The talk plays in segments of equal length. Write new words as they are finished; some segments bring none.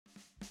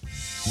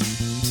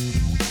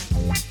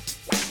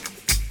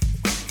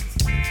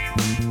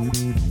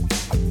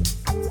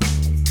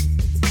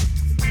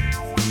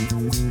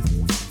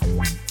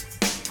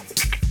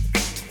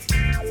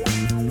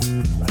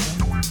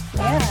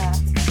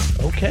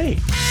Okay.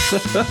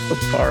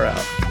 Far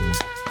out.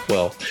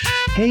 Well,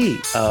 hey,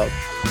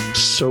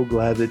 so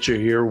glad that you're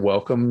here.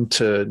 Welcome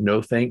to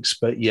No Thanks,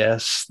 But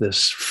Yes,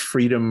 this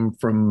Freedom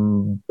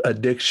from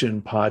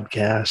Addiction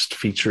podcast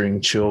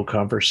featuring chill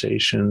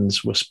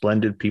conversations with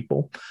splendid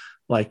people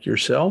like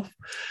yourself.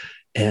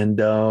 And,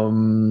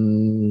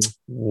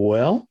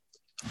 well,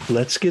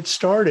 let's get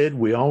started.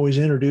 We always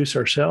introduce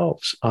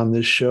ourselves on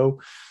this show.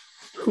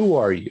 Who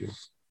are you?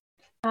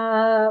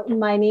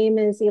 My name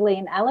is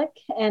Elaine, Alec,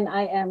 and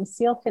I am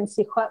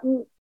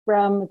Siilkan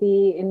from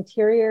the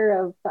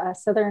interior of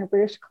southern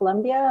British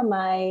Columbia.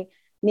 My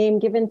name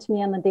given to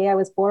me on the day I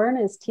was born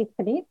is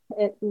Tiitkanit.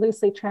 It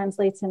loosely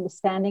translates into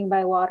standing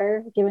by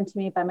water, given to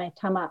me by my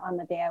tama on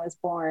the day I was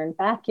born,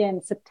 back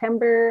in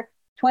September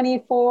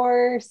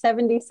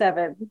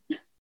 2477.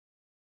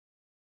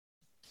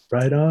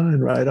 Right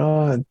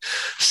on.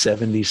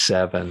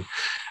 77.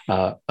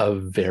 A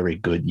very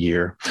good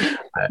year.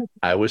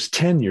 I was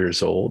 10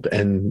 years old,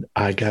 and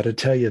I got to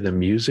tell you, the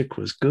music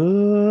was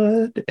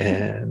good.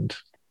 And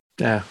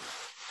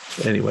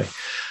anyway,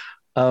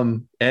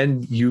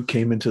 and you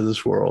came into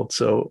this world,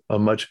 so a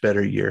much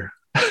better year.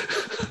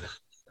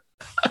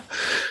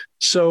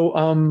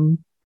 So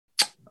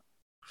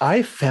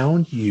I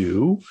found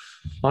you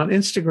on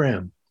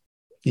Instagram.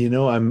 You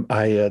know,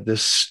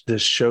 this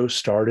show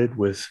started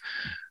with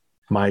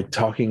my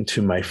talking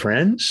to my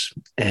friends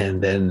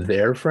and then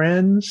their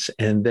friends.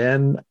 And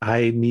then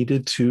I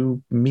needed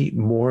to meet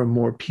more and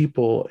more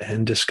people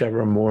and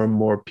discover more and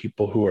more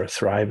people who are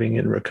thriving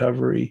in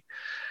recovery.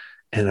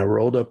 And I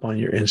rolled up on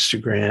your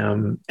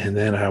Instagram, and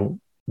then I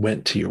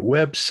went to your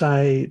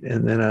website,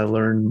 and then I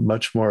learned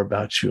much more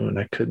about you. And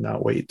I could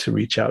not wait to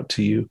reach out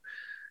to you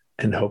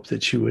and hope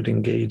that you would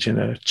engage in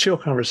a chill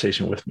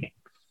conversation with me.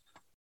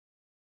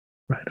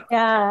 Right.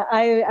 Yeah,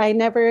 I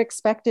never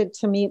expected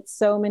to meet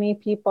so many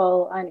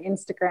people on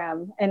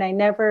Instagram, and I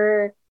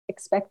never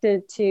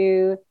expected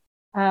to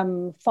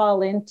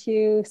fall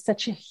into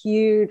such a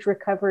huge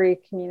recovery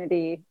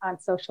community on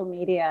social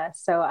media.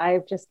 So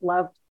I've just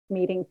loved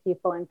meeting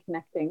people and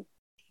connecting.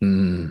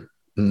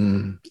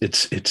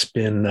 It's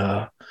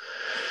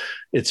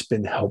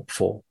been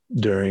helpful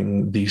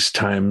during these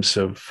times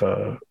of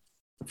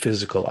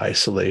physical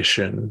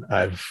isolation.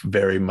 I've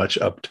very much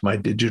upped my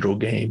digital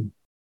game.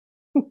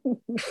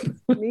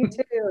 Me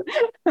too.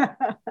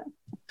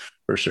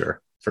 For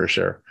sure.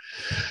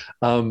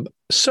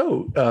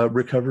 So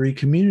recovery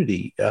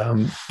community,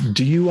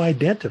 do you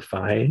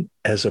identify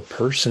as a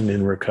person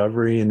in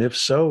recovery? And if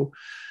so,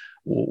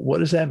 what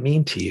does that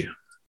mean to you?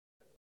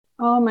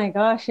 Oh my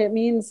gosh, it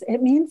means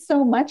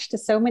so much to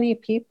so many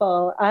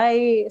people.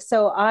 I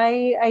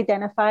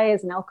identify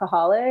as an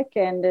alcoholic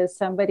and as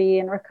somebody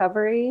in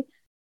recovery.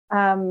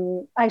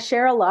 I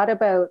share a lot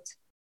about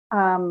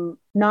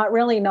not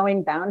really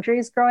knowing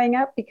boundaries growing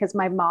up, because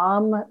my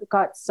mom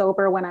got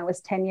sober when I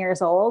was 10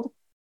 years old.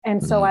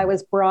 And so I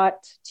was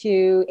brought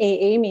to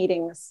AA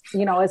meetings,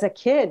 as a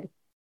kid.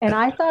 And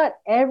I thought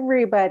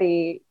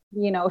everybody,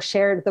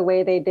 shared the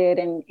way they did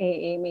in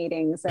AA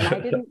meetings. And I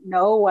didn't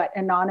know what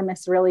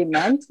anonymous really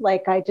meant.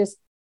 Like I just,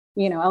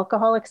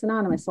 Alcoholics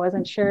Anonymous,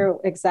 wasn't sure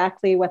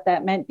exactly what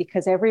that meant,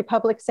 because every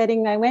public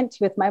setting I went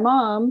to with my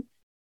mom,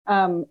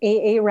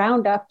 AA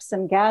roundups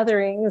and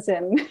gatherings,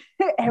 and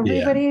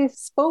everybody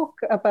spoke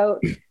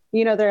about,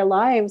 their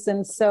lives.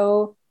 And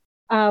so,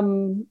 I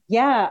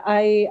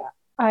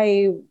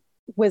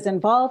was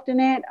involved in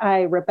it.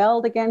 I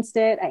rebelled against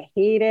it. I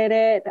hated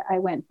it. I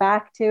went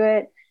back to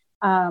it.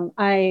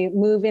 I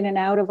move in and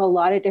out of a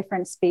lot of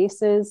different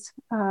spaces.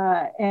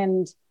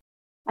 And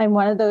I'm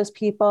one of those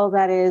people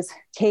that is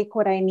take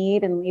what I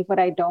need and leave what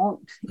I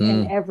don't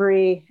in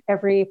every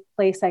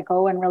place I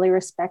go, and really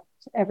respect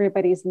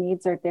everybody's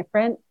needs are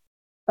different.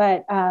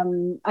 But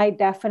I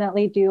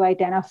definitely do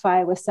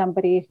identify with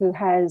somebody who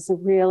has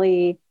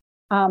really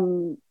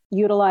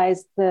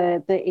utilized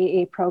the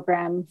AA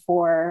program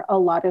for a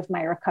lot of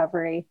my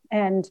recovery.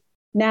 And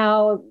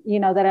now,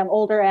 that I'm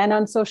older and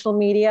on social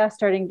media,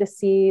 starting to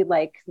see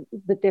like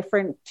the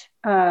different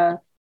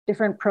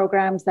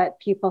programs that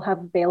people have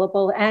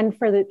available, and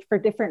for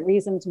different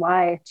reasons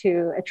why,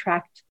 to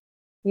attract,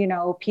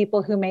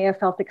 people who may have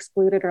felt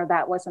excluded or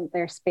that wasn't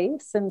their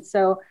space. And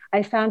so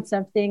I found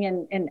something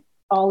in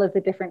all of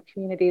the different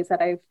communities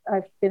that I've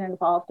been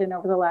involved in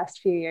over the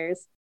last few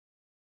years.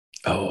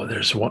 Oh,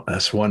 that's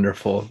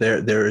wonderful.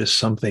 There is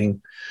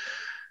something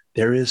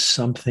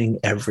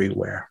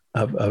everywhere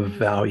of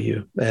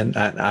value. And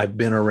I've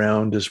been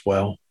around as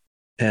well,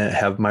 and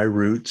have my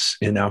roots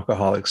in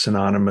Alcoholics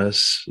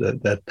Anonymous.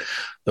 That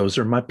those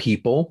are my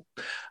people.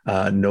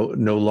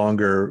 No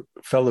longer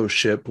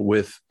fellowship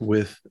with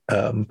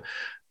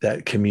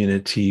that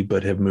community,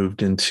 but have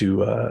moved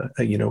into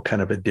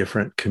kind of a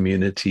different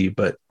community.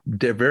 But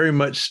they very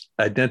much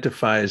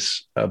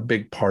identifies a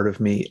big part of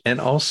me. And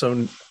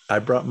also, I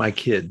brought my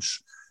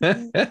kids.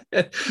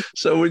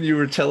 So when you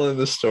were telling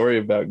the story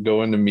about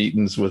going to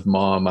meetings with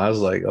mom, I was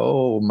like,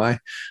 oh, my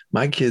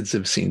kids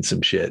have seen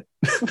some shit.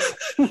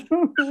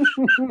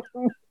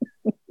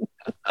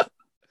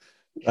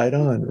 Right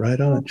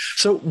on.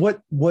 So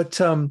what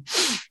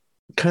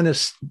kind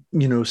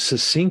of,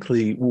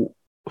 succinctly,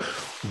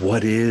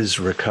 what is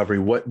recovery?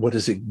 What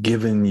has it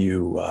given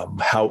you?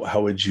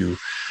 How would you,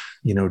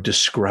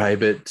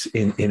 describe it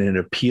in an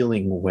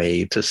appealing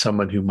way to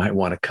someone who might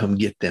want to come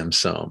get them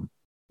some?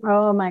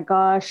 Oh my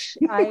gosh.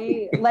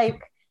 I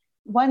like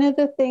one of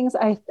the things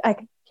I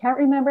can't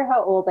remember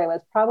how old I was,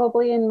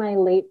 probably in my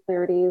late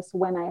 30s,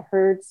 when I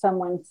heard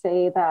someone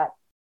say that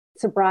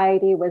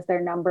sobriety was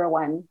their number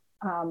one,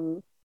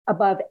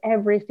 above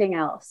everything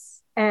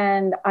else.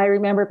 And I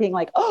remember being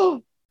like,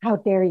 oh, how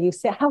dare you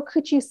say, how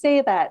could you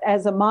say that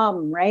as a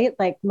mom, right?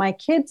 Like my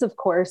kids, of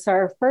course,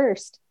 are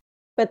first.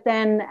 But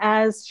then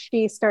as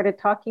she started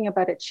talking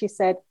about it, she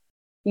said,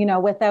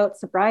 without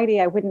sobriety,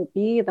 I wouldn't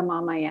be the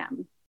mom I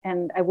am.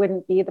 And I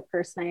wouldn't be the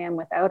person I am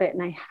without it.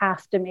 And I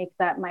have to make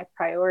that my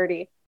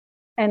priority.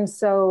 And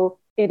so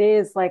it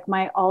is like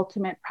my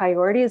ultimate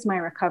priority is my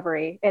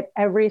recovery.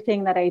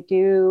 Everything that I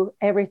do,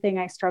 everything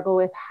I struggle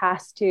with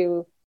has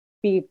to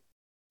be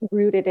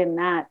rooted in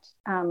that.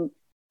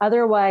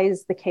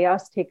 Otherwise, the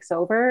chaos takes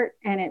over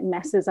and it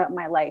messes up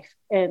my life.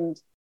 And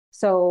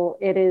so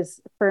it is,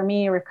 for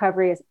me,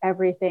 recovery is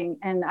everything.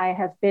 And I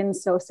have been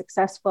so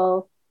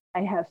successful.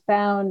 I have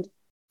found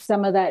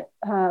some of that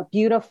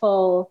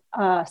beautiful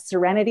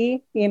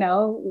serenity,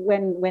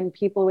 when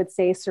people would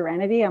say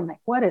serenity, I'm like,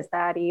 what is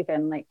that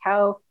even? Like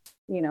how,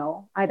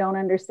 I don't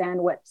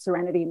understand what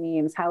serenity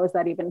means. How is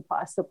that even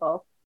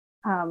possible?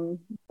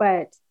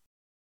 But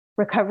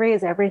recovery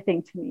is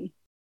everything to me,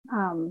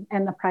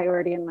 and the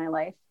priority in my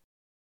life.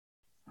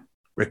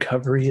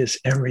 Recovery is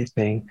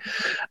everything.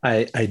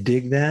 I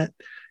dig that.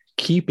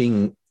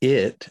 Keeping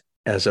it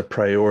as a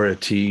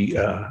priority,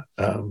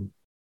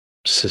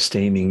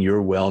 sustaining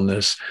your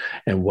wellness,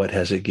 and what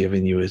has it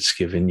given you? It's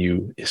given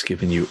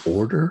you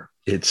order.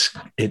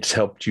 It's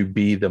helped you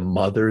be the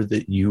mother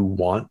that you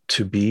want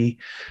to be,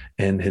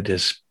 and it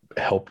has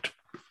helped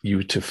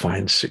you to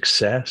find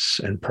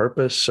success and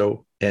purpose.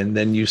 So, and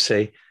then you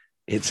say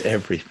it's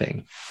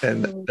everything,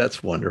 and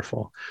that's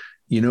wonderful.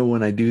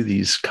 When I do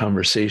these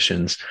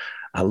conversations,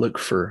 I look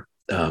for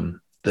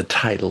the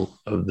title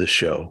of the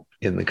show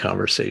in the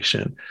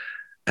conversation.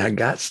 I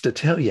got to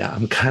tell you,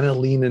 I'm kind of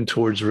leaning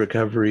towards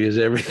recovery is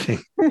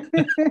everything.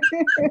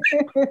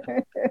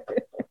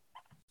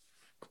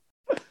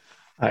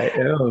 I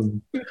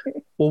am.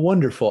 Well,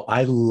 wonderful.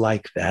 I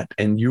like that.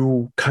 And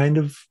you kind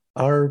of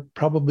are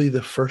probably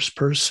the first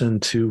person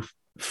to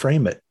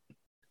frame it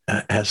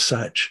as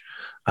such.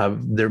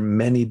 There are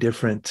many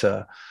different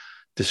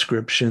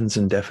descriptions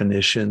and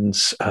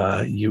definitions.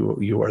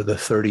 You are the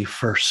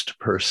 31st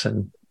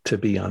person to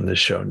be on the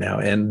show now,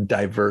 and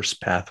diverse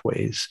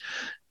pathways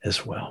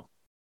as well.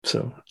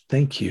 So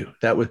thank you.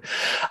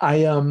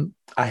 I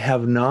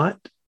have not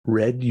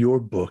read your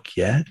book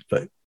yet,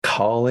 but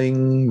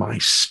Calling My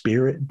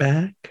Spirit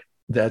Back.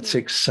 That's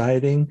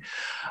exciting.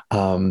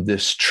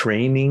 This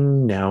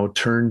training now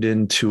turned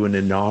into an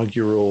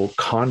inaugural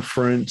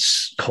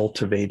conference,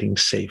 Cultivating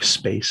Safe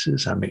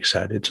Spaces. I'm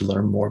excited to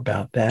learn more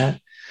about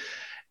that.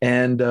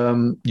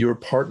 And your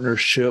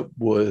partnership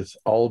with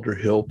Alder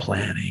Hill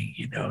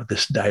Planning,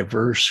 this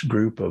diverse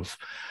group of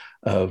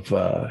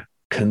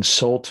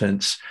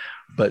consultants,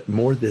 but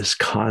more this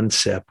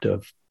concept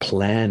of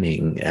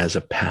planning as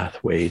a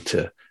pathway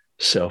to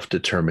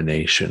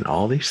self-determination.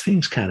 All these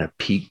things kind of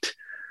piqued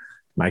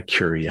my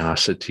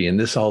curiosity. And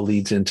this all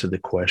leads into the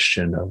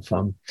question of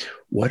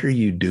what are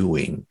you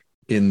doing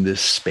in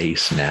this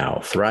space now,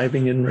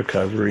 thriving in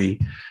recovery,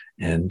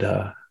 and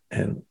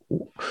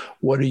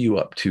what are you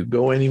up to?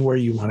 Go anywhere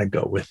you want to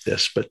go with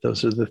this, but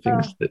those are the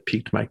things that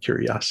piqued my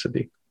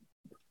curiosity.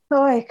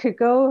 Oh, I could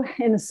go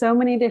in so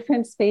many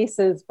different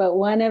spaces, but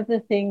one of the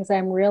things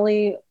I'm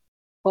really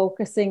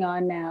focusing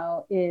on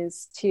now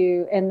is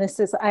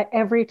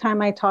every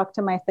time I talk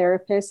to my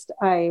therapist,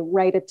 I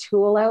write a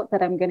tool out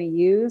that I'm going to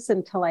use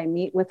until I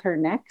meet with her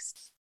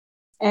next.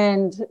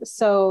 And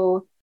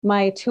so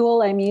my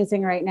tool I'm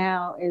using right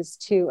now is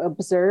to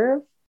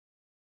observe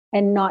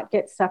and not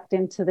get sucked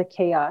into the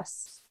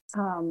chaos,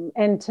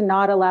 and to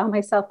not allow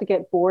myself to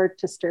get bored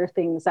to stir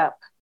things up,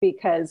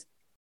 because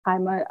I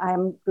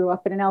grew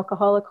up in an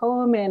alcoholic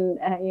home, and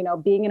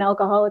being an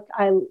alcoholic,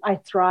 I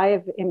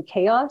thrive in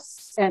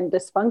chaos and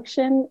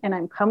dysfunction, and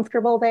I'm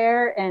comfortable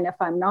there. And if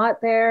I'm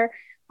not there,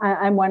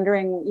 I'm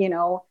wondering,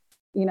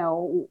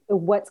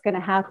 what's going to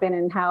happen,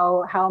 and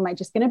how am I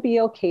just going to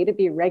be okay to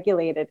be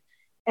regulated?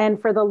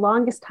 And for the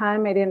longest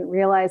time, I didn't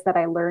realize that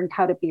I learned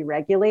how to be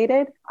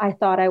regulated. I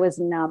thought I was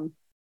numb.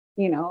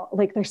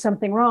 Like there's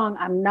something wrong.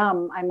 I'm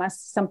numb.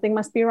 Something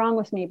must be wrong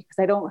with me because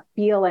I don't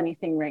feel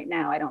anything right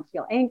now. I don't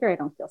feel anger. I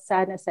don't feel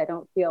sadness. I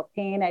don't feel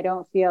pain. I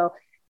don't feel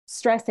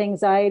stress,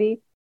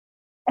 anxiety.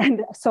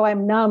 And so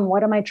I'm numb.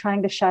 What am I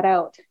trying to shut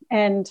out?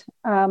 And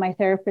my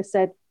therapist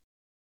said,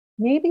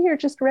 maybe you're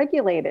just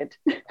regulated.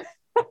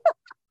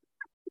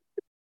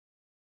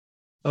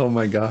 Oh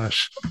my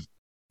gosh.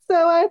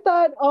 So I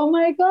thought, oh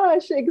my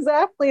gosh,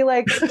 exactly.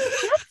 Like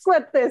that's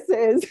what this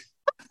is.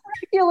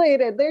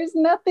 Regulated. There's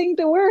nothing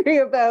to worry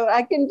about.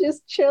 I can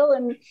just chill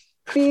and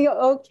be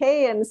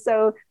okay. And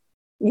so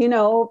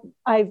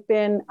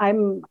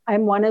I'm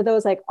one of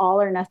those like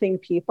all or nothing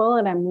people,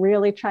 and I'm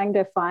really trying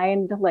to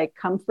find like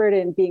comfort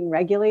in being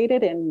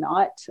regulated and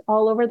not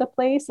all over the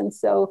place. And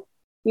so,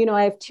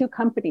 I have two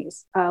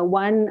companies.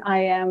 One I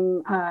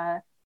am,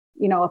 a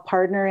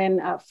partner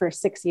in for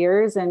 6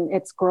 years, and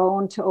it's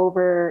grown to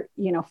over,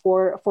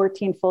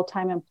 14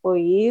 full-time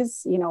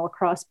employees,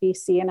 across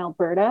BC and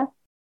Alberta.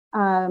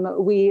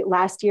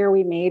 Last year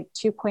we made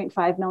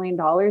 $2.5 million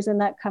in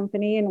that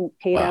company and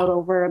paid out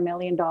over $1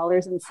 million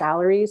in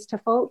salaries to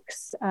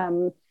folks.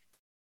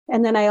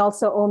 And then I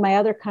also own my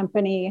other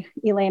company,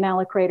 Elaine,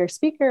 Alec, Writer,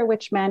 Speaker,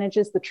 which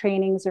manages the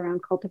trainings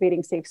around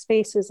cultivating safe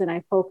spaces. And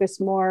I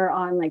focus more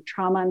on like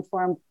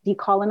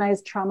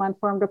decolonized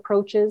trauma-informed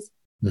approaches,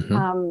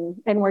 and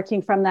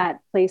working from that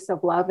place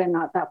of love and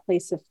not that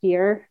place of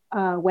fear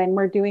when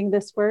we're doing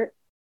this work.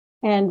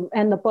 And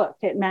the book,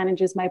 it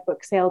manages my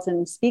book sales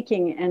and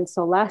speaking. And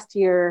so last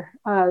year,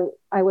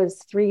 I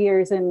was 3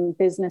 years in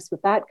business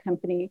with that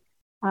company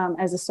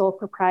as a sole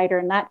proprietor,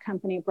 and that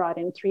company brought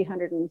in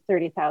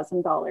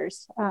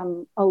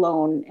 $330,000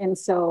 alone. And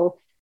so,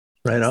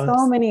 right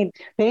on.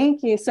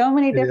 Thank you, so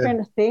many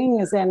different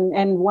things,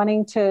 and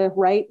wanting to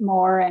write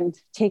more and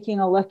taking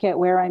a look at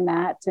where I'm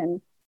at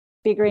and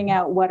figuring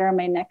out what are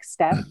my next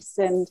steps,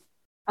 and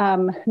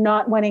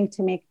not wanting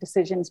to make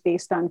decisions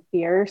based on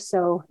fear.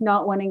 So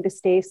not wanting to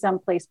stay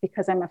someplace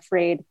because I'm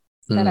afraid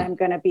that I'm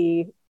going to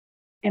be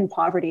in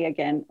poverty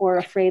again, or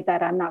afraid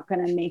that I'm not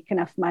going to make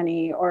enough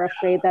money, or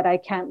afraid that I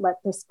can't let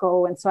this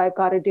go. And so I've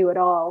got to do it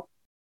all.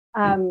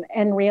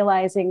 And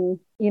realizing,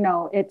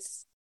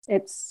 it's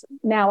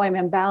now I'm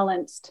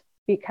imbalanced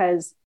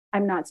because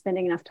I'm not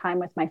spending enough time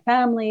with my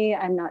family.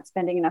 I'm not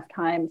spending enough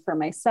time for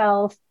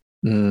myself.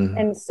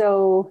 And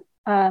so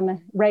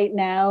right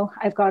now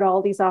I've got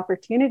all these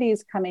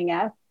opportunities coming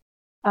up.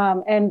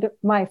 And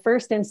my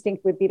first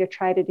instinct would be to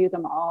try to do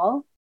them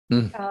all,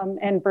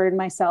 and burn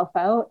myself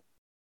out.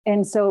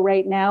 And so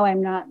right now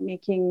I'm not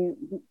making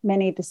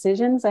many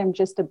decisions. I'm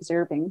just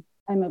observing.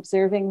 I'm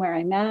observing where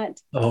I'm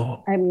at.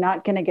 I'm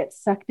not going to get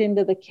sucked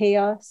into the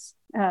chaos.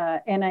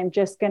 And I'm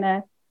just going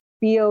to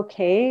be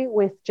okay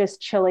with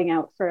just chilling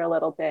out for a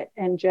little bit,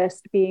 and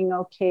just being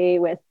okay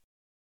with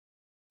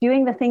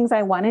doing the things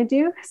I want to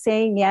do,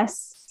 saying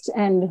yes,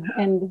 and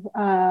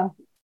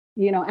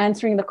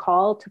answering the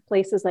call to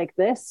places like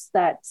this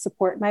that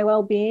support my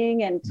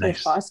well-being and to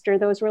foster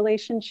those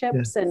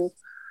relationships. And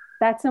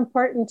that's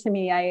important to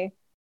me.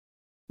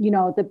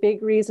 The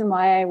big reason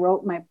why I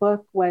wrote my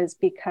book was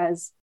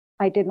because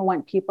I didn't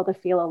want people to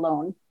feel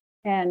alone,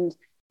 and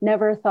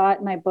never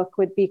thought my book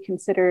would be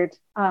considered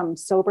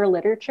sober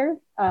literature.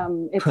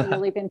 It's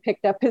really been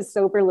picked up as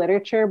sober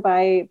literature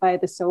by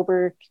the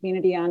sober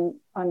community on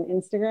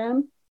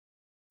Instagram.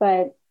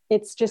 But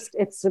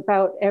it's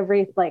about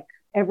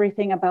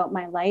everything about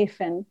my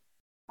life. And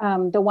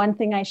the one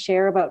thing I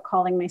share about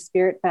calling my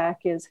spirit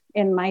back is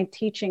in my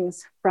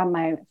teachings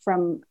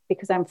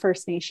because I'm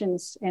First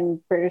Nations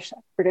in British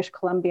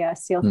Columbia,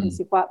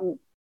 Sealkan-Siquatun.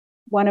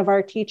 One of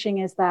our teaching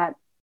is that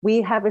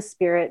we have a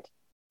spirit,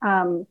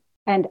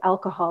 and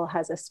alcohol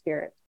has a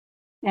spirit.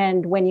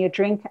 And when you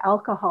drink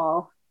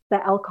alcohol,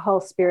 the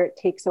alcohol spirit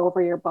takes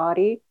over your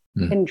body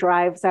and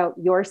drives out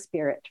your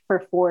spirit for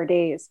 4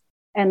 days.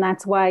 And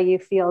that's why you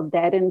feel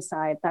dead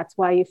inside. That's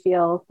why you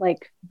feel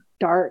like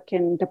dark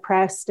and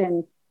depressed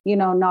and,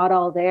 not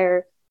all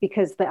there,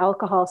 because the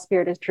alcohol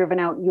spirit has driven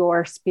out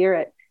your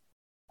spirit.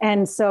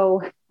 And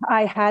so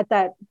I had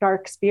that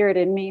dark spirit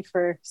in me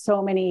for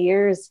so many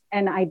years,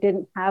 and I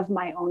didn't have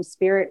my own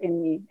spirit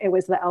in me. It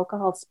was the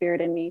alcohol spirit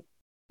in me.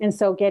 And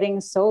so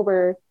getting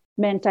sober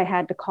meant I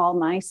had to call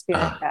my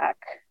spirit back.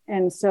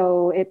 And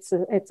so it's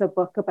a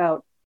book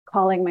about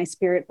calling my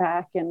spirit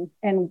back, and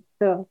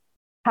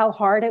how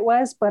hard it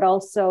was, but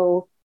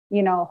also,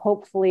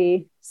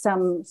 hopefully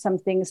some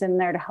things in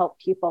there to help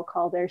people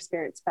call their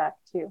spirits back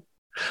too.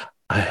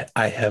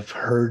 I have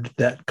heard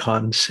that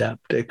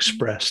concept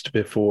expressed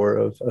before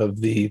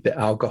of the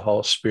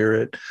alcohol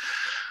spirit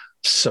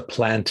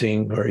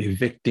supplanting or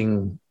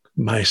evicting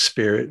my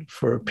spirit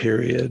for a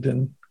period,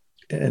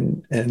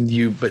 and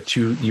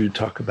you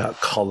talk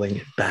about calling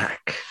it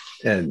back,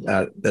 and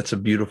that's a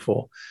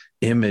beautiful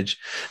image.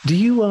 Do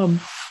you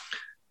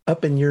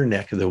up in your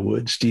neck of the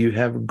woods, do you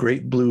have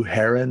great blue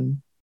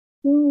heron?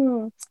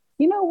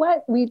 You know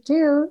what? We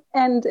do.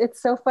 And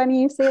it's so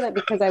funny you say that,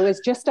 because I was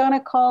just on a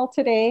call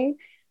today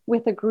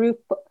with a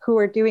group who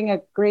are doing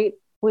a great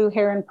blue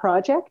heron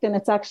project. And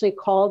it's actually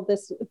called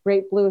this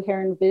Great Blue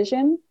Heron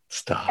Vision.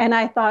 Stop. And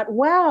I thought,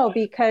 wow,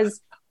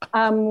 because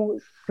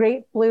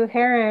Great Blue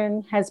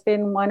Heron has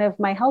been one of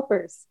my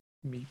helpers.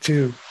 Me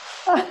too.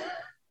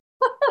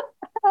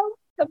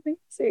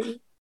 Amazing.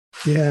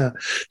 Yeah.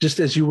 Just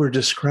as you were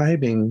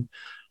describing,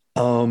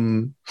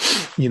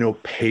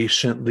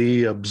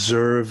 patiently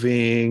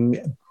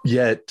observing,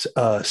 yet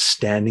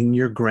standing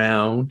your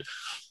ground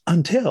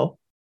until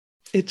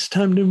it's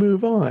time to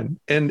move on.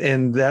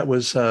 And that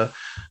was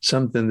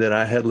something that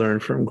I had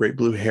learned from Great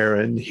Blue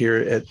Heron here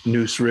at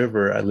Neuse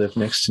River. I live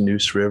next to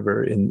Neuse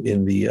River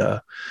in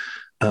the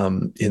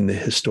in the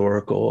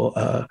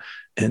historical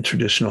and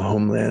traditional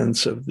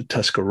homelands of the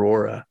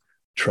Tuscarora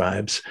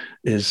tribes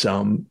is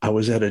I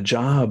was at a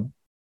job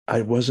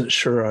I wasn't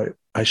sure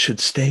I should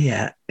stay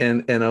at.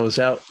 And I was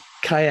out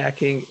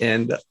kayaking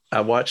and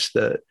I watched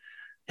the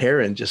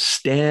heron just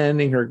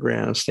standing her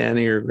ground.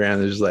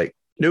 There's like,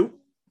 nope.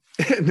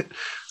 And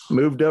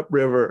moved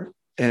upriver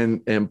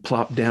and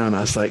plopped down.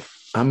 I was like,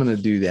 I'm going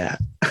to do that.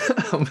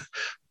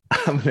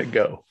 I'm going to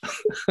go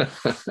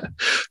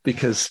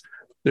because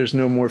there's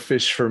no more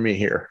fish for me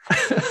here.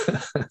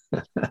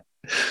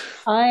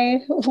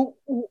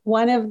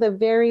 One of the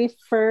very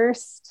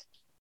first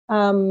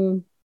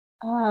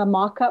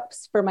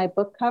mock-ups for my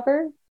book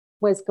cover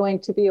was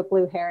going to be a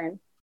blue heron.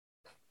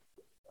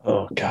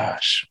 Oh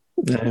gosh,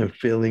 I'm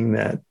feeling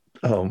that.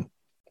 Oh,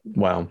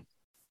 wow.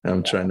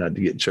 I'm trying not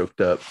to get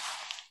choked up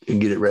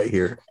and get it right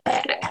here.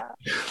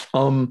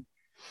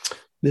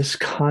 This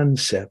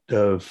concept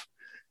of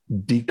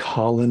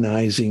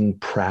decolonizing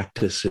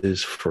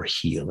practices for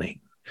healing.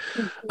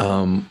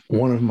 One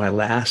of my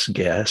last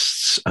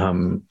guests,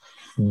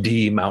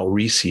 Dee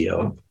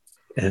Mauricio,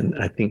 and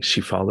I think she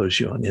follows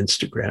you on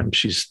Instagram.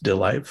 She's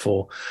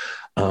delightful,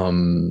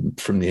 from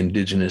the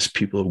indigenous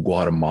people of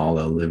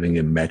Guatemala living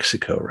in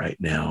Mexico right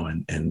now.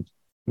 And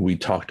we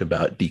talked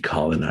about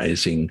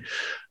decolonizing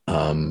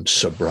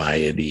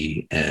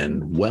sobriety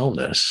and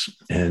wellness.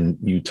 And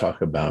you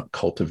talk about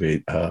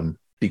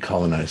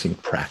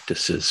decolonizing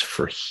practices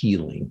for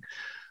healing.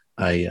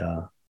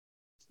 Can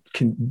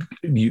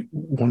you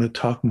want to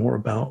talk more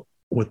about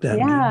what that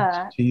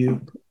means to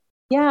you?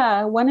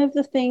 Yeah, one of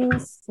the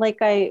things like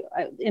I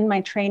in my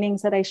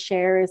trainings that I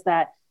share is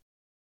that,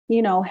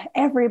 you know,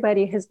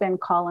 everybody has been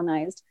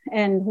colonized.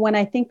 And when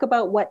I think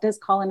about what does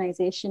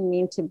colonization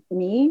mean to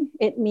me,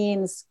 it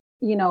means,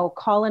 you know,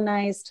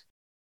 colonized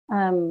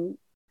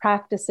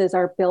practices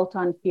are built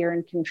on fear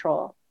and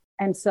control.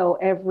 And so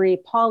every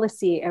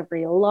policy,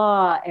 every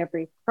law,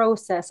 every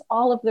process,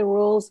 all of the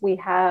rules we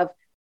have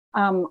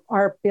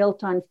are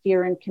built on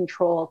fear and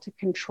control to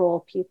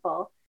control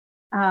people.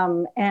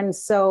 And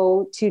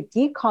so to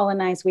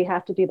decolonize, we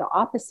have to do the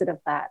opposite of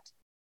that.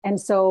 And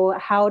so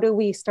how do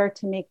we start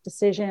to make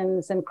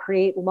decisions and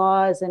create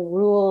laws and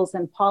rules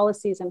and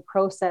policies and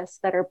process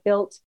that are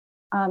built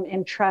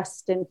in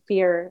trust and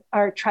fear,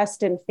 or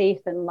trust and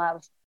faith and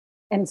love?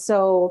 And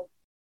so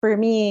for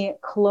me,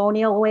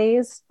 colonial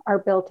ways are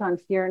built on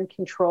fear and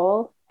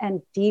control,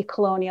 and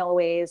decolonial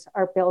ways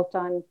are built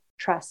on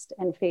trust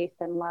and faith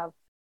and love.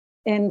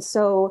 And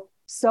so,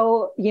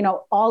 you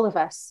know, all of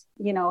us,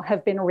 you know,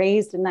 have been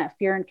raised in that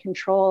fear and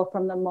control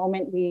from the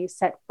moment we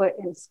set foot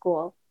in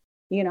school,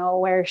 you know,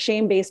 where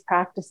shame-based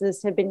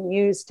practices have been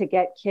used to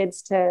get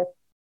kids to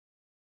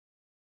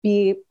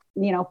be,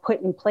 you know,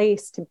 put in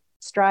place to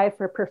strive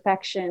for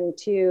perfection,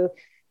 to,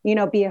 you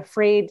know, be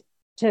afraid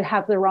to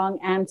have the wrong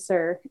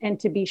answer and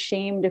to be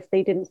shamed if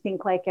they didn't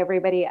think like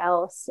everybody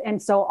else.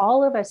 And so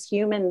all of us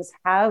humans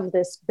have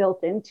this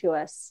built into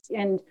us.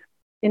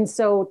 And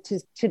so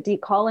to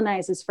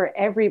decolonize is for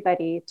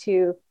everybody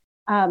to,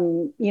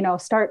 you know,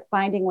 start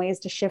finding ways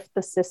to shift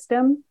the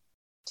system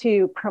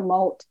to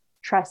promote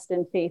trust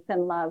and faith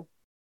and love.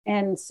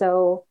 And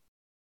so,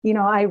 you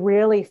know, I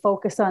really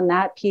focus on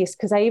that piece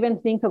because I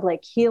even think of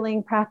like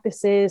healing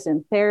practices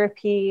and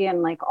therapy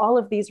and like all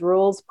of these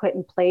rules put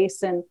in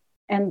place and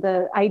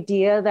the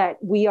idea that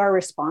we are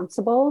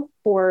responsible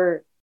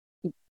for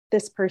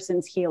this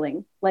person's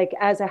healing, like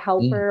as a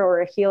helper or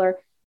a healer.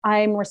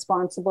 I'm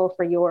responsible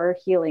for your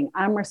healing.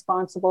 I'm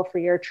responsible for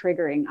your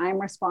triggering. I'm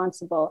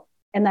responsible,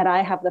 and that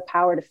I have the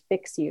power to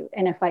fix you.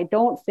 And if I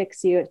don't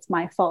fix you, it's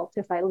my fault.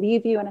 If I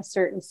leave you in a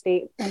certain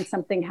state and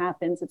something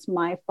happens, it's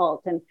my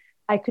fault. And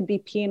I could be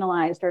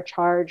penalized or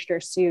charged or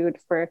sued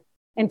for.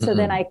 And so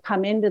then I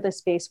come into the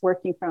space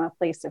working from a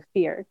place of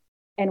fear.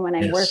 And when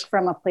I work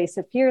from a place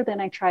of fear, then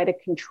I try to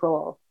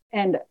control,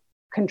 and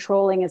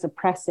controlling is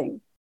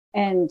oppressing.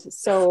 And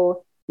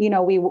so, you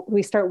know,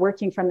 we start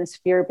working from this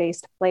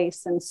fear-based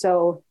place. And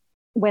so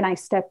when I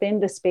step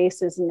into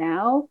spaces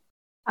now,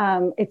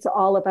 it's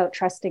all about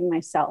trusting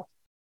myself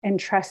and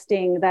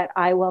trusting that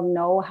I will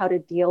know how to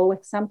deal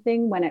with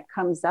something when it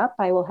comes up.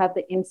 I will have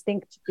the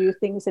instinct to do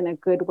things in a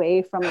good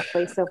way from a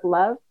place of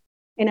love.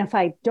 And if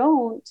I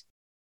don't,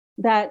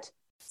 that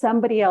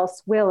somebody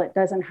else will. It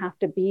doesn't have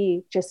to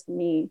be just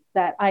me,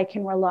 that I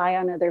can rely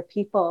on other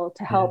people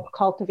to help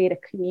cultivate a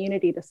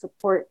community to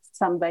support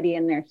somebody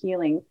in their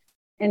healing.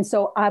 And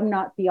so I'm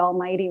not the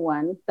almighty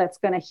one that's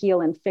going to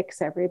heal and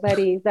fix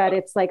everybody, that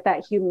it's like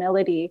that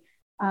humility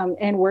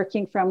and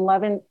working from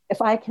love. And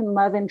if I can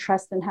love and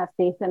trust and have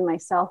faith in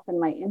myself and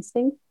my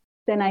instinct,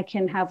 then I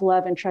can have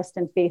love and trust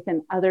and faith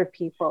in other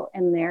people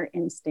and their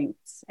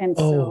instincts. And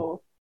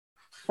so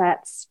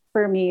that's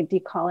for me,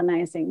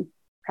 decolonizing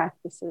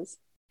practices.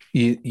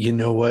 You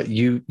know what?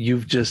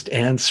 You've just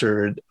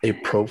answered a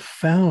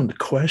profound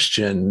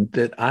question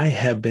that I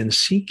have been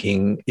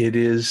seeking. It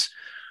is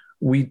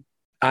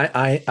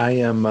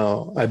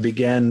I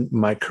began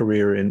my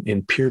career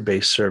in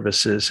peer-based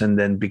services and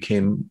then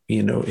became,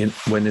 you know,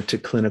 went into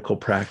clinical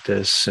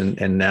practice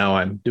and now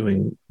I'm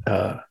doing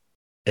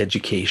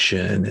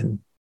education and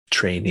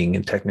training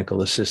and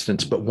technical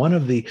assistance. But one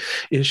of the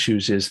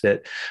issues is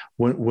that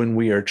when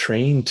we are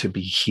trained to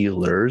be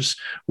healers,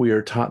 we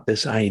are taught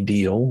this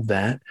ideal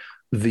that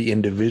the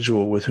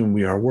individual with whom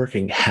we are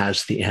working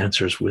has the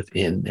answers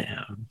within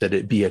them, that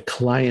it be a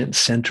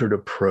client-centered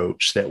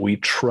approach, that we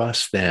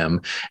trust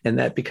them, and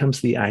that becomes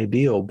the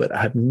ideal. But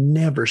I've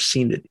never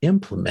seen it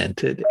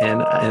implemented,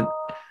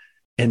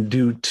 and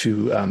due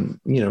to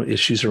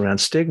issues around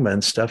stigma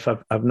and stuff,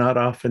 I've not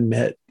often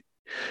met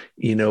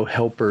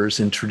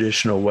helpers in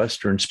traditional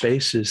Western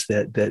spaces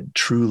that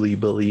truly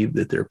believe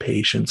that their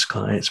patients,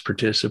 clients,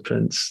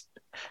 participants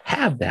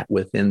have that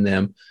within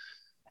them.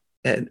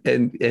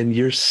 And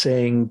you're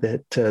saying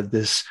that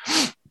this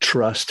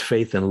trust,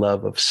 faith, and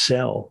love of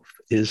self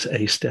is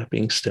a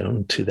stepping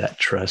stone to that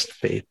trust,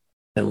 faith,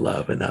 and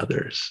love in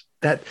others.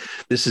 That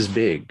this is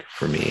big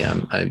for me.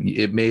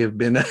 It may have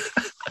been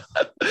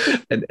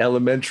an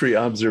elementary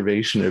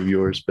observation of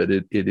yours, but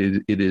it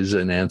is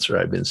an answer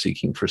I've been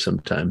seeking for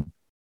some time.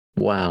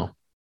 Wow,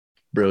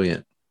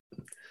 brilliant.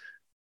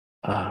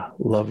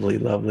 Lovely,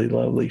 lovely,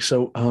 lovely.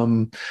 So,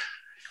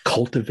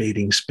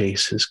 Cultivating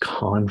Spaces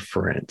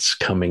conference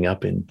coming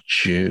up in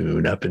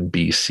June up in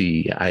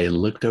BC. I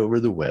looked over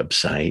the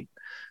website,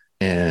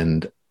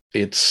 and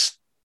it's,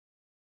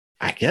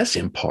 I guess,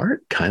 in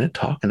part kind of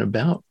talking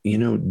about,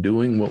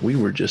 doing what we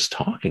were just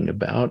talking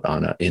about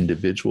on an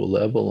individual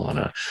level, on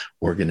an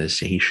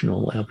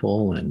organizational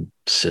level, and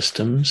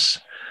systems.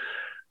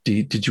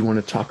 Did you want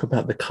to talk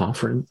about the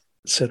conference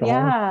at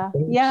all?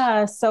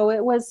 Yeah. So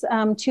it was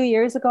 2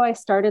 years ago, I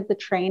started the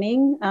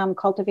training,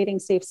 Cultivating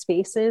Safe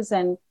Spaces.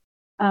 And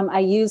I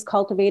use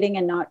cultivating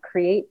and not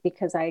create,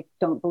 because I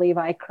don't believe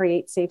I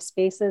create safe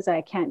spaces.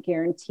 I can't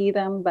guarantee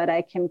them, but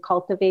I can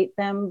cultivate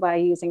them by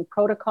using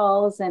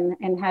protocols and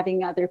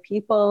having other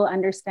people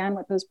understand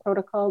what those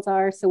protocols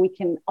are, so we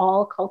can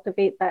all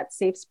cultivate that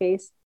safe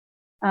space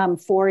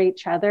for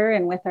each other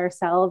and with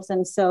ourselves.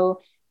 And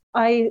so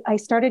I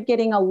started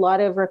getting a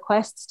lot of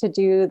requests to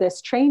do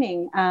this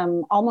training.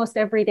 Almost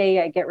every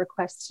day I get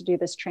requests to do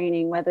this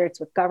training, whether it's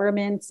with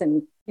governments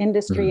and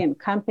industry and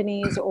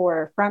companies,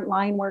 or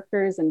frontline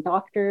workers and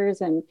doctors,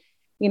 and,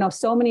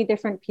 so many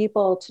different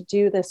people to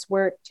do this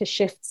work to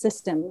shift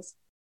systems,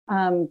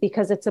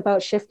 because it's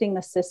about shifting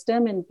the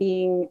system and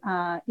being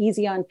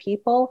easy on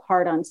people,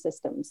 hard on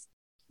systems.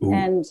 Ooh.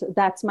 And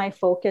that's my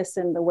focus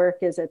in the work.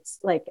 Is it's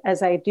like,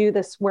 as I do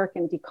this work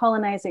in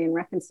decolonizing and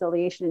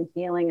reconciliation and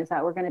healing, is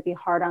that we're going to be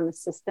hard on the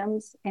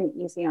systems and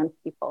easy on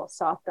people,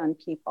 soft on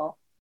people.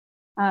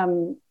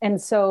 And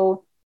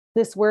so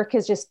this work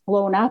has just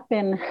blown up,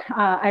 and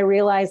I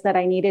realized that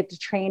I needed to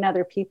train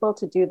other people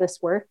to do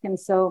this work. And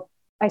so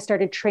I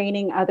started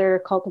training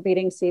other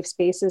Cultivating Safe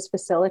Spaces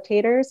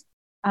facilitators.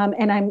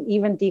 And I'm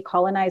even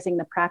decolonizing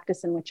the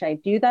practice in which I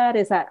do that.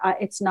 Is that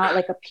it's not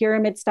like a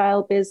pyramid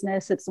style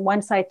business. It's,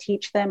 once I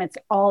teach them, it's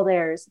all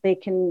theirs. They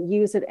can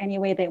use it any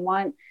way they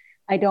want.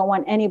 I don't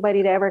want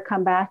anybody to ever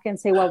come back and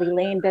say, well,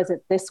 Elaine does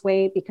it this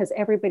way, because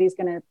everybody's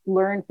going to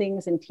learn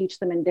things and teach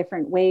them in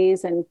different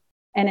ways. And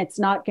it's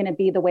not going to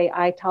be the way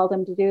I tell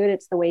them to do it.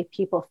 It's the way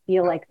people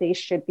feel like they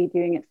should be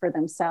doing it for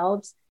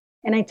themselves.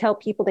 And I tell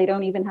people they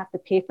don't even have to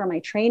pay for my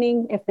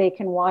training. If they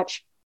can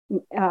watch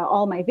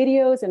all my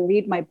videos and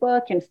read my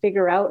book and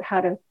figure out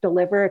how to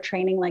deliver a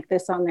training like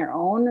this on their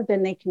own,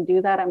 then they can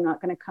do that. I'm not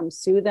going to come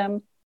sue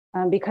them,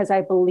 because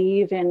I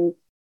believe in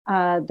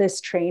this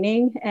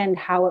training and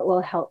how it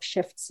will help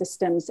shift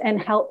systems and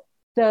help.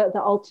 The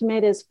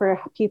ultimate is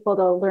for people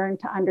to learn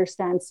to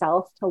understand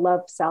self, to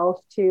love self,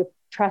 to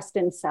trust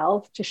in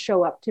self, to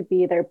show up to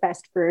be their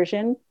best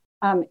version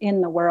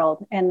in the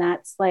world. And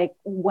that's like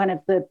one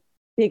of the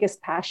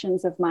biggest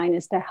passions of mine,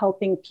 is to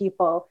helping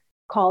people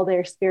call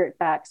their spirit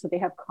back so they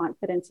have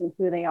confidence in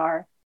who they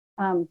are.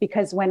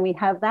 Because when we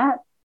have that,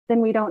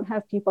 then we don't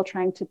have people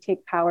trying to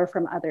take power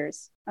from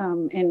others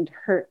and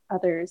hurt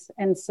others.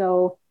 And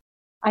so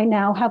I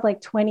now have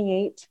like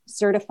 28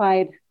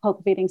 certified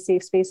Cultivating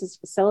Safe Spaces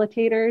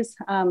facilitators.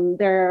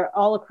 They're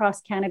all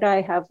across Canada.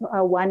 I have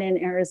one in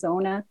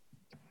Arizona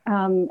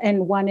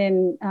and one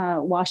in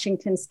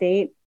Washington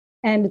State.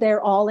 And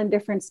they're all in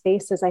different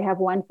spaces. I have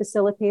one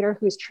facilitator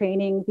who's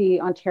training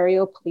the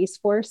Ontario Police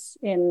Force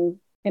in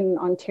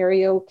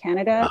Ontario,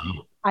 Canada.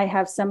 Wow. I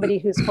have somebody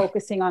who's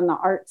focusing on the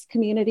arts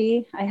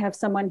community. I have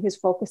someone who's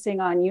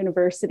focusing on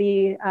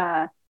university,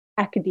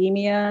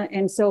 academia.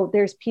 And so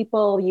there's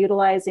people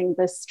utilizing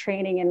this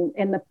training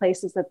in the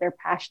places that they're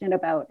passionate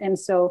about. And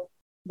so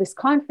this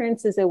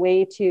conference is a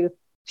way to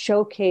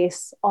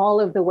showcase all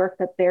of the work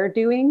that they're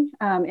doing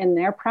in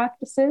their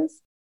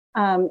practices,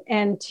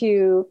 and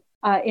to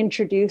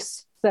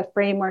introduce the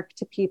framework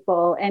to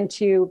people, and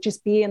to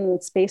just be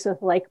in space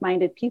with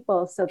like-minded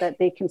people so that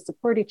they can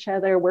support each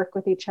other, work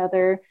with each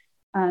other,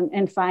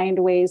 and find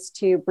ways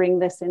to bring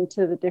this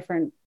into the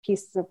different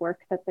pieces of work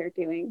that they're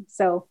doing.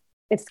 So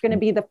it's going to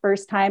be the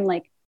first time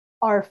like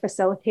our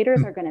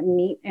facilitators are going to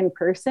meet in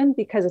person,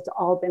 because it's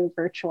all been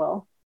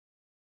virtual.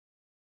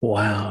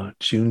 Wow.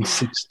 June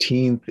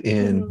 16th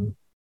in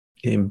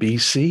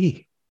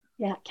BC.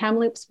 Yeah,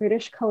 Kamloops,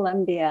 British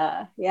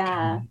Columbia.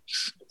 Yeah.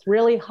 It's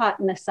really hot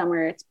in the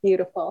summer. It's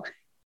beautiful.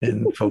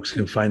 And folks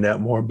can find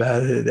out more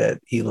about it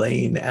at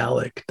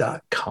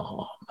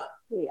elainealec.com.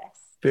 Yes.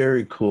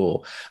 Very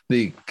cool.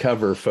 The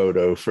cover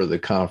photo for the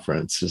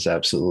conference is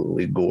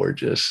absolutely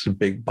gorgeous. A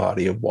big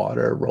body of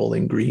water,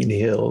 rolling green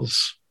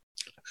hills.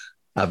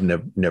 I've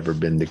never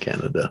been to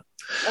Canada.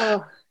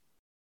 Oh,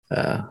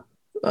 Uh,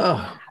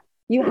 oh,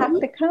 you have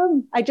to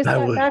come. I just I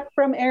got would. back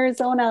from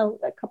Arizona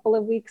a couple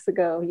of weeks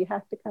ago. You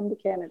have to come to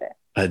Canada.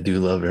 I do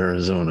love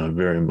Arizona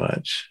very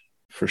much,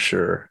 for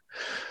sure.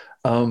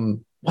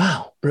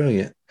 Wow,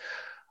 brilliant.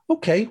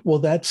 Okay, well,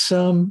 that's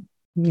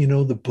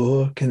the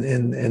book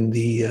and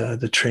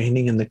the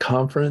training and the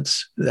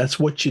conference. That's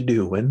what you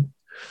do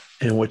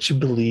and what you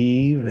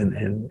believe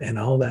and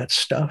all that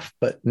stuff.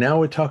 But now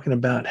we're talking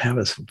about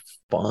having some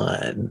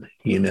fun,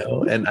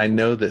 and I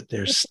know that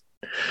there's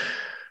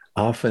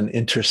often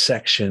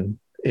intersection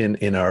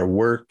in our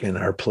work and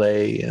our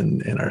play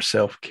and our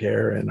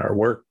self-care and our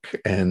work.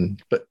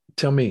 But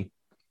tell me,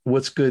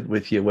 what's good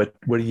with you? What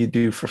do you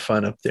do for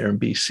fun up there in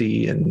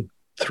BC and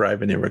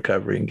thriving in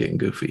recovery and getting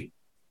goofy?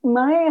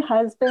 My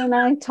husband and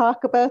I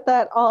talk about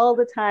that all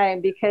the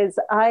time because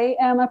I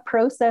am a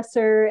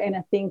processor and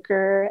a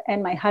thinker,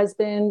 and my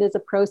husband is a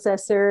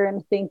processor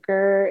and a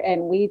thinker.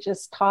 And we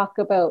just talk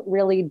about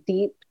really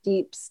deep,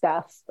 deep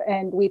stuff.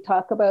 And we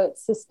talk about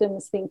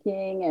systems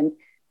thinking and,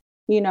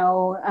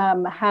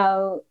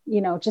 how,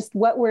 just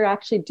what we're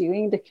actually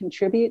doing to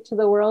contribute to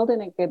the world in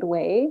a good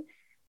way.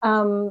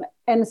 And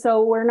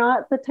so we're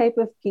not the type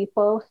of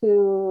people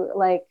who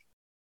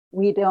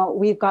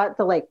we've got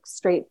the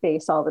straight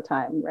face all the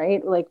time,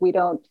 right? Like we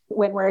don't,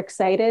 when we're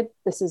excited,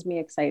 this is me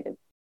excited.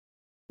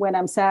 When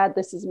I'm sad,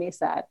 this is me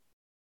sad.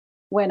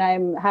 When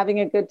I'm having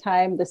a good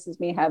time, this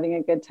is me having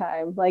a good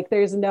time. Like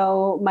there's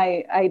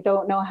I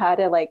don't know how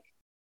to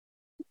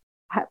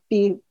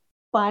be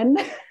fun.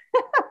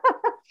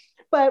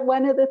 But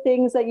one of the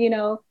things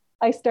that,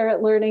 I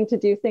start learning to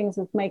do things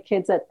with my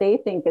kids that they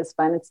think is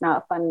fun. It's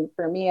not fun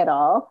for me at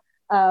all.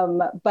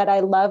 But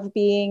I love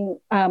being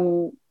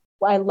out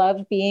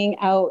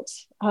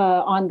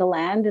on the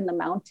land in the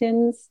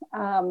mountains.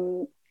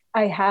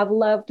 I have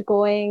loved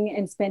going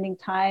and spending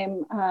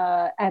time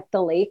at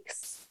the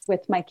lakes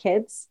with my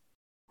kids.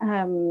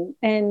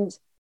 And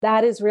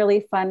that is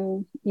really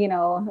fun,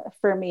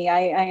 for me.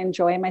 I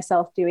enjoy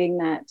myself doing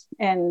that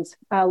and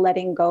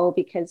letting go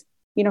because,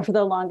 for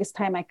the longest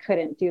time, I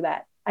couldn't do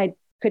that. I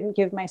couldn't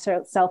give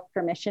myself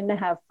permission to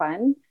have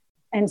fun.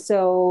 And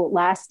so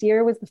last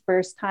year was the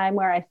first time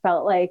where I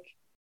felt like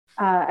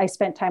I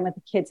spent time with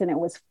the kids and it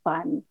was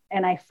fun.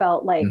 And I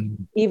felt like,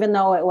 even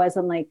though it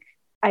wasn't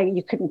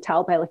you couldn't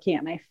tell by looking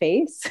at my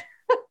face,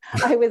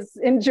 I was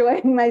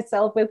enjoying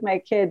myself with my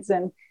kids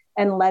and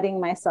letting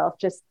myself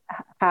just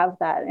have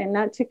that. And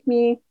that took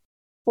me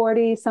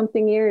 40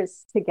 something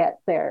years to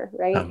get there.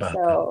 Right.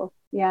 So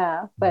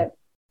yeah, but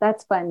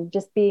that's fun.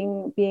 Just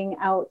being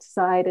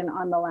outside and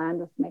on the land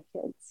with my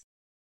kids.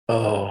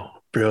 Oh,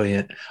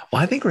 brilliant.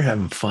 Well, I think we're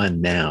having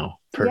fun now,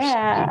 personally.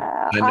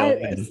 Yeah. I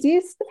know.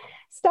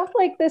 Stuff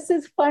like this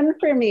is fun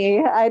for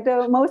me.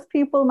 Most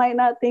people might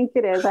not think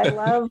it is. I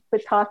love the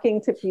talking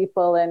to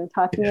people and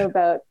talking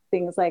about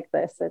things like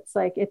this. It's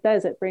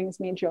it brings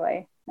me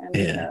joy.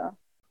 And,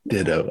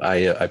 Ditto.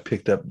 I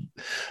picked up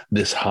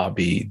this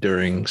hobby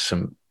during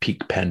some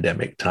peak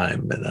pandemic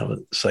time, and I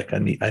was like, I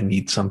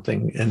need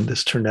something, and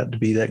this turned out to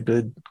be that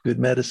good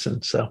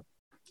medicine. So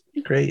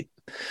great.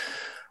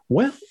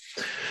 Well,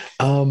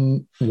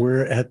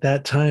 we're at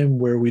that time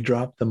where we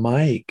drop the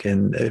mic,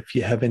 and if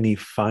you have any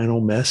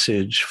final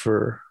message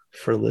for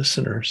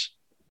listeners.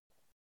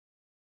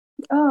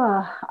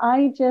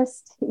 I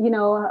just,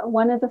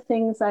 one of the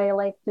things I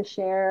like to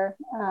share,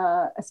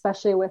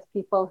 especially with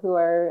people who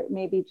are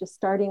maybe just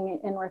starting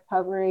in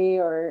recovery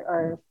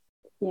or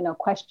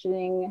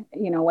questioning,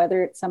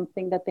 whether it's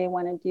something that they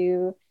want to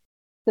do.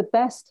 The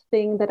best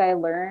thing that I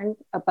learned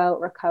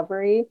about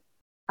recovery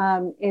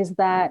is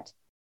that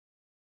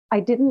I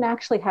didn't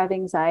actually have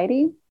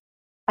anxiety.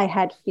 I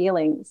had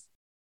feelings.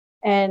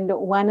 And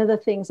one of the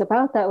things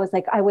about that was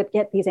I would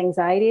get these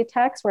anxiety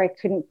attacks where I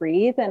couldn't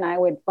breathe and I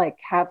would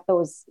have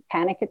those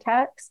panic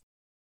attacks.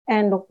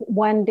 And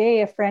one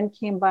day a friend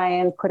came by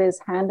and put his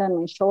hand on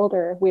my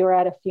shoulder. We were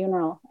at a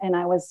funeral and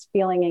I was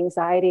feeling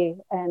anxiety,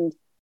 and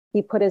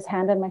he put his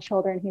hand on my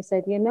shoulder and he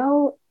said,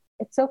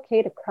 it's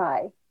okay to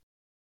cry.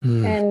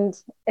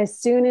 And as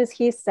soon as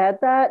he said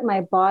that, my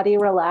body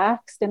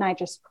relaxed and I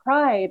just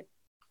cried.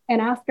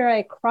 And after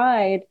I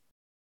cried,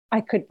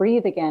 I could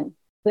breathe again.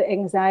 The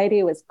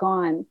anxiety was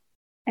gone.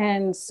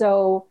 And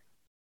so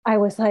I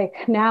was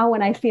now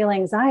when I feel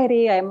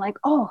anxiety, I'm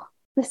oh,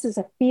 this is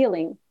a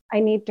feeling.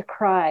 I need to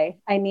cry.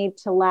 I need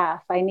to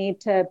laugh. I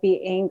need to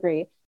be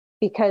angry,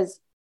 because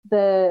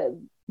the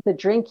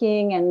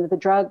drinking and the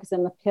drugs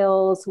and the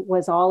pills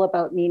was all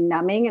about me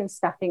numbing and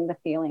stuffing the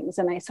feelings.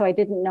 And so I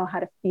didn't know how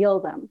to feel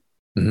them.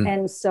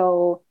 And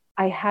so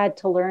I had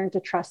to learn to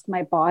trust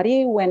my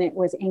body when it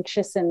was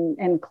anxious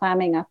and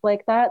clamming up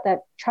like that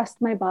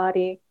trust my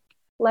body,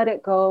 let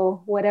it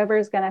go. Whatever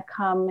is going to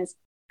come is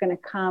going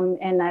to come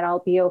and that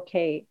I'll be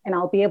okay and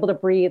I'll be able to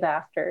breathe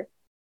after.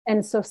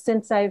 And so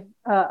since I've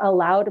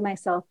allowed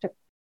myself to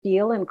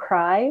feel and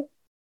cry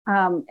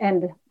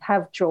and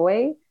have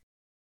joy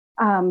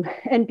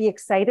and be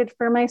excited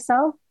for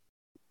myself,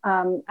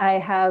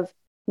 I have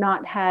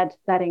not had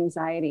that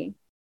anxiety.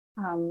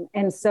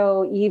 And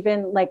so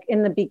even like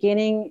in the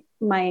beginning,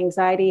 my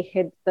anxiety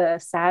hid the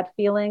sad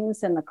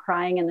feelings and the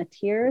crying and the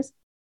tears.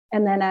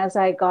 And then as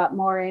I got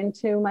more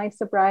into my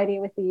sobriety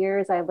with the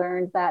years, I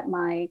learned that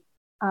my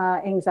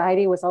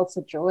anxiety was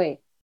also joy.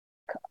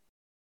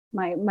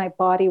 My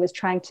body was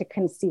trying to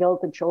conceal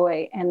the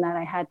joy, and that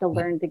I had to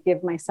learn to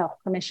give myself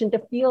permission to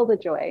feel the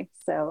joy.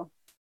 So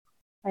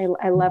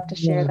I love to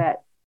share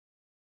that.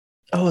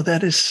 Oh,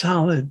 that is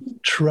solid.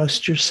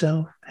 Trust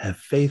yourself, have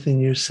faith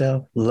in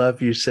yourself,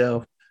 love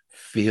yourself,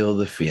 feel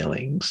the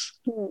feelings.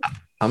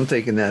 I'm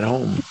taking that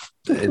home.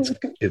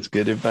 It's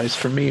good advice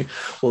for me.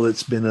 Well,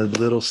 it's been a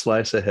little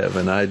slice of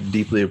heaven. I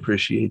deeply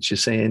appreciate you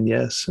saying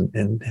yes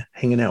and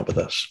hanging out with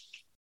us.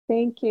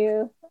 Thank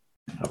you.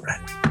 All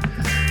right.